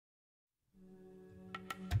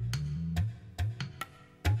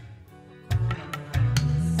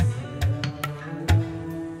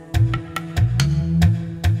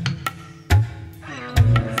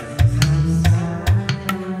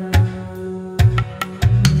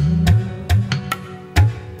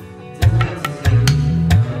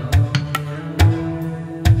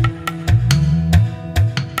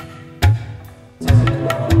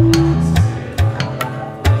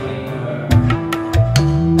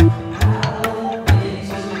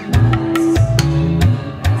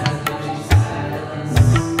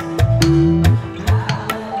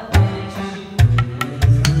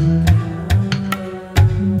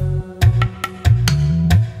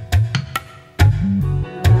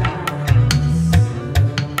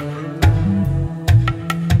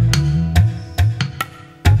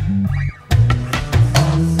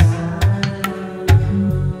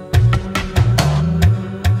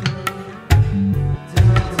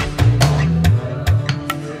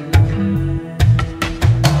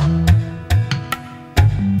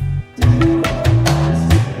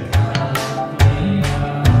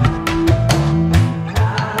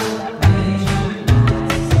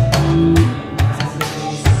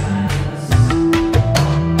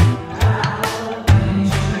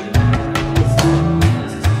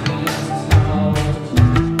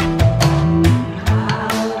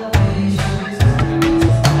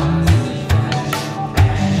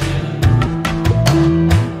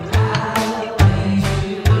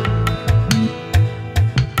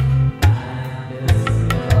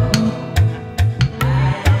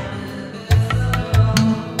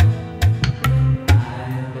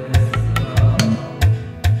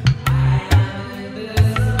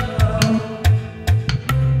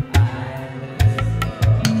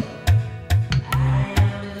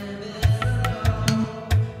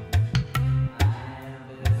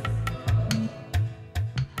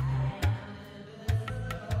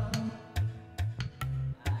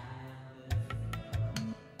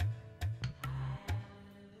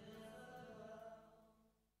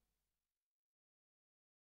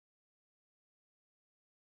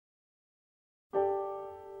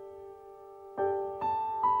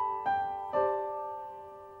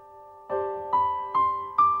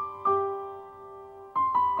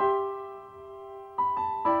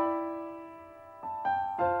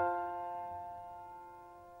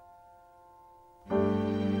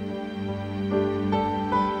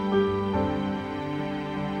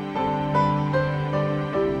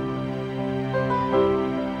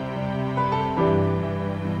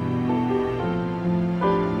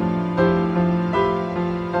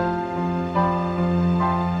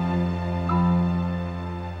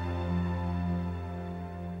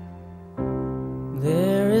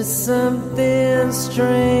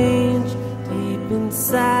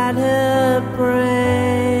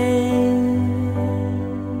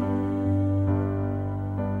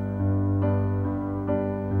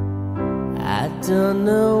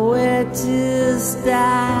to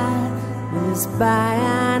start this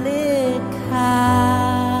bionic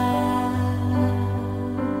heart.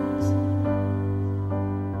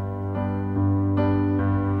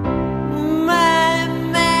 My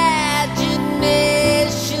imagination,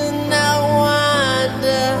 I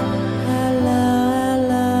wonder, hello,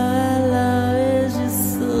 hello, hello, is your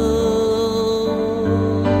soul?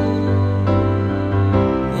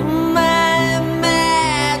 My imagination,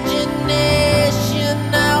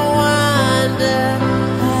 I wonder,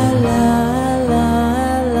 hello, hello,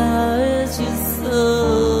 hello, is your soul?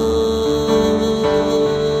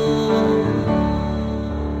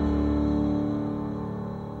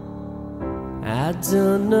 I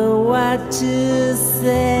don't know what to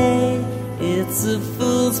say, it's a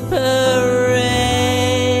fool's parade.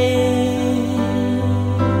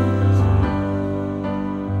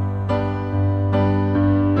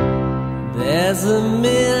 There's a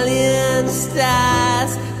million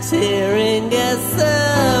stars tearing us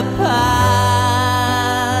apart.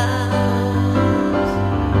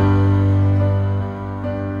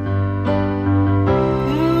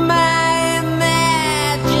 My imagination,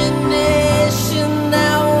 I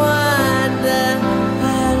wonder,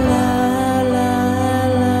 hello, hello,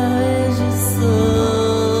 hello, is your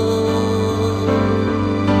soul?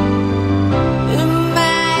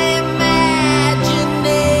 My imagination,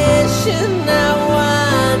 I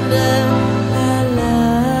wonder, hello,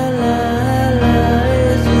 hello, hello,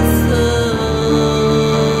 is your soul?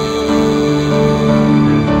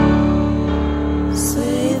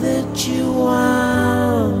 Say that you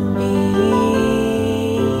want me.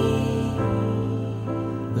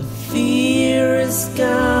 The fear is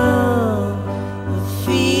gone, the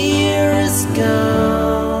fear is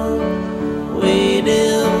gone,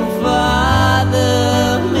 waiting for the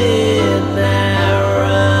midnight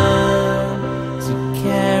run to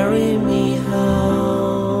carry me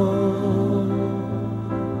home.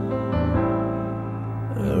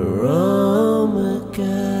 Aroma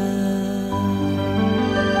girl,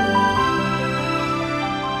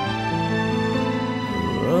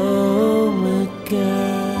 aroma girl.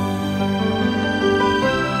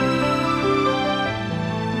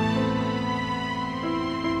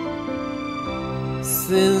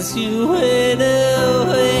 Since you went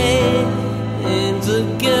away into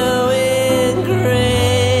going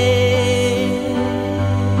gray,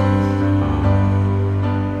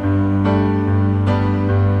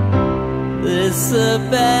 this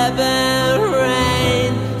suburban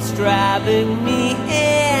rain is driving me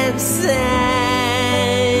insane.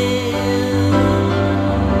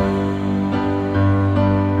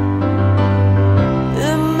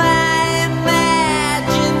 In my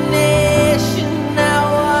imagination, I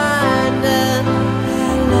wonder,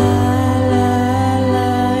 hello, hello, hello,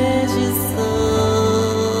 is your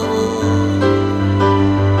soul?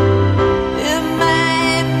 In my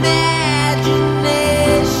imagination,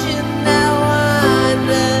 I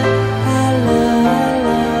wonder, hello,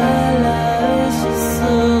 hello, hello, is your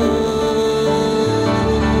soul?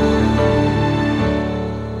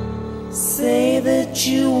 Say that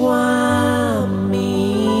you want me.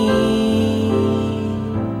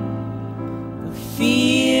 The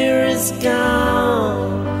fear is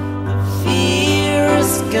gone, the fear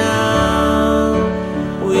is gone,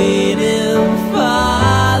 waiting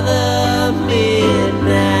for the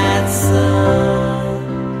midnight sun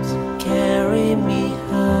to carry me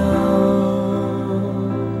home.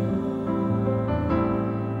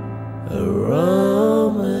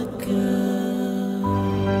 Aroma girl,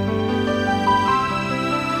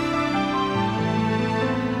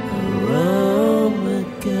 aroma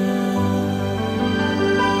girl.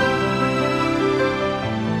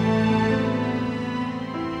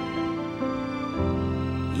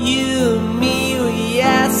 You and me, we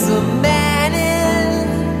are so many,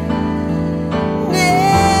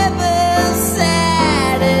 never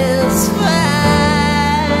satisfied.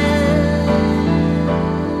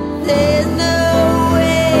 There's no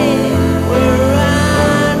way we're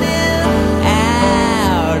running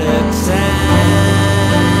out of time.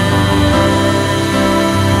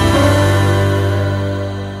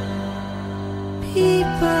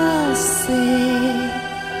 People say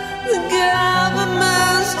the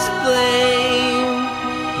government's to blame.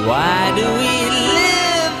 Why do we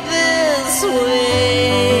live this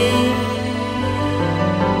way?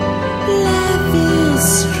 Life is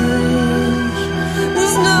strange,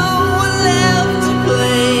 there's no one left to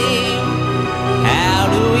blame. How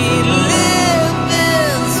do we live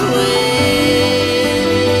this way?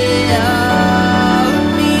 Oh,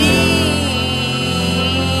 me.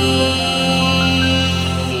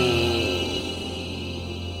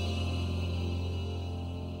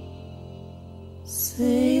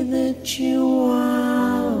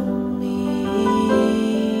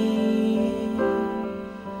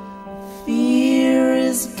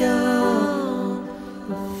 is gone,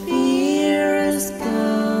 the fear is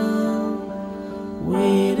gone,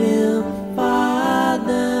 waiting for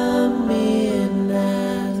the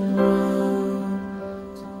midnight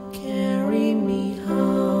run to carry me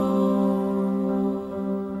home.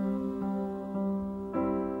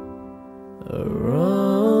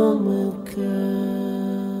 Aroma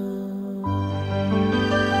girl,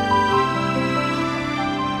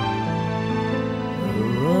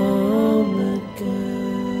 aroma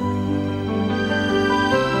girl,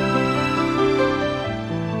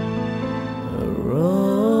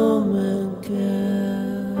 aroma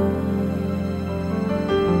girl.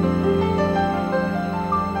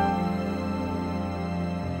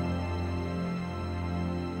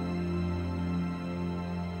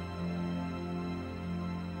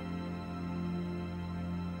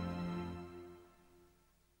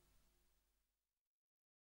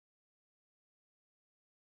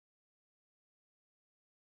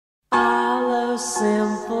 All those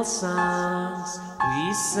simple songs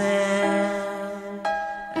we sang,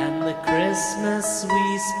 and the Christmas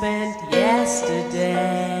we spent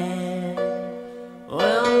yesterday,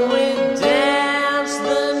 when we danced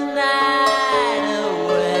the night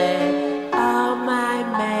away, all my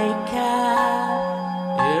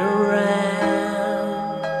makeup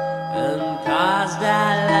around, and caused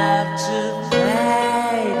our love to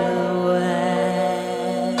fade away.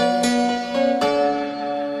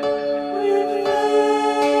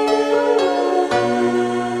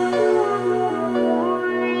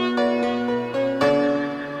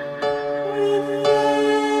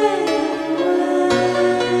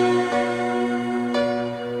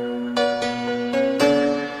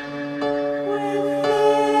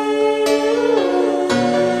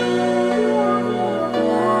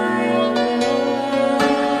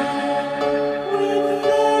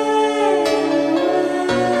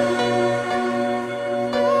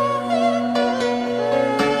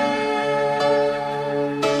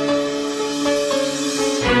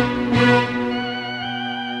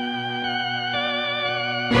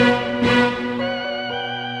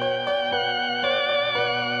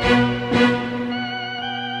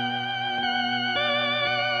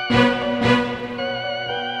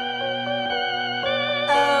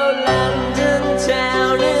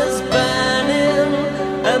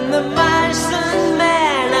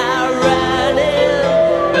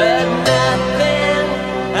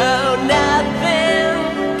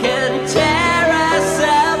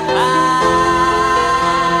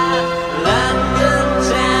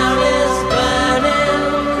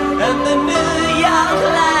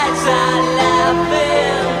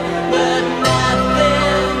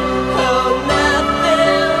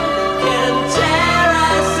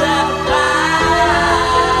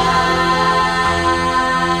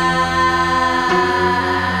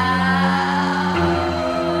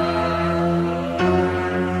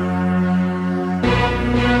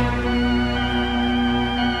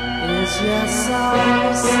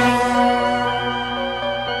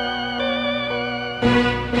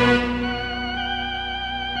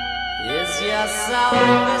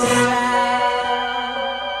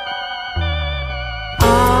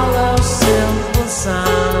 All those simple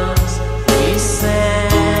songs we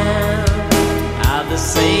sang are the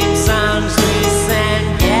same songs we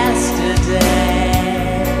sang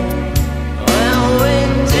yesterday, when we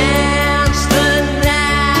danced the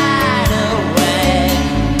night away,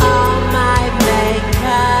 all my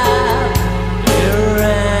makeup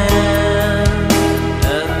around,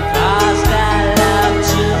 and caused our love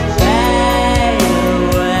to fade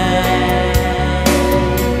away.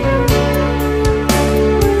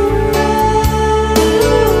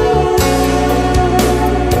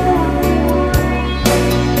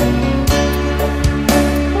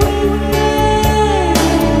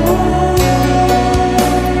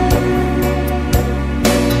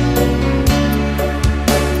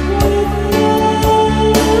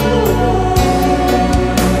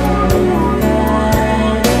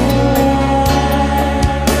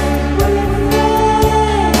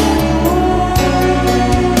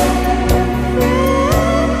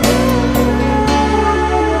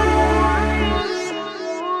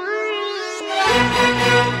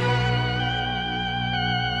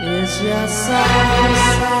 It's just so sad.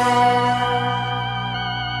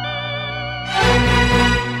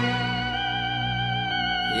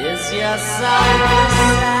 It's just so sad.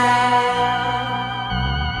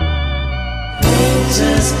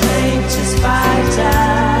 Haters fight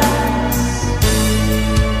us.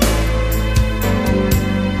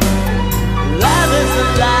 Love is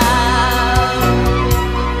alive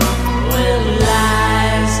when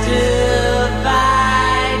lies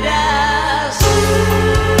divide us.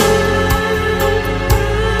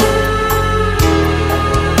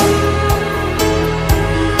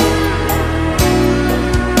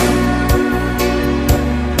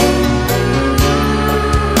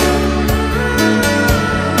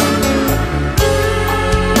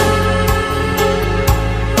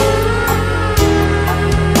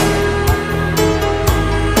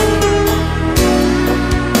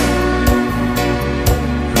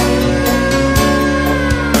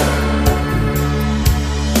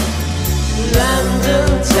 London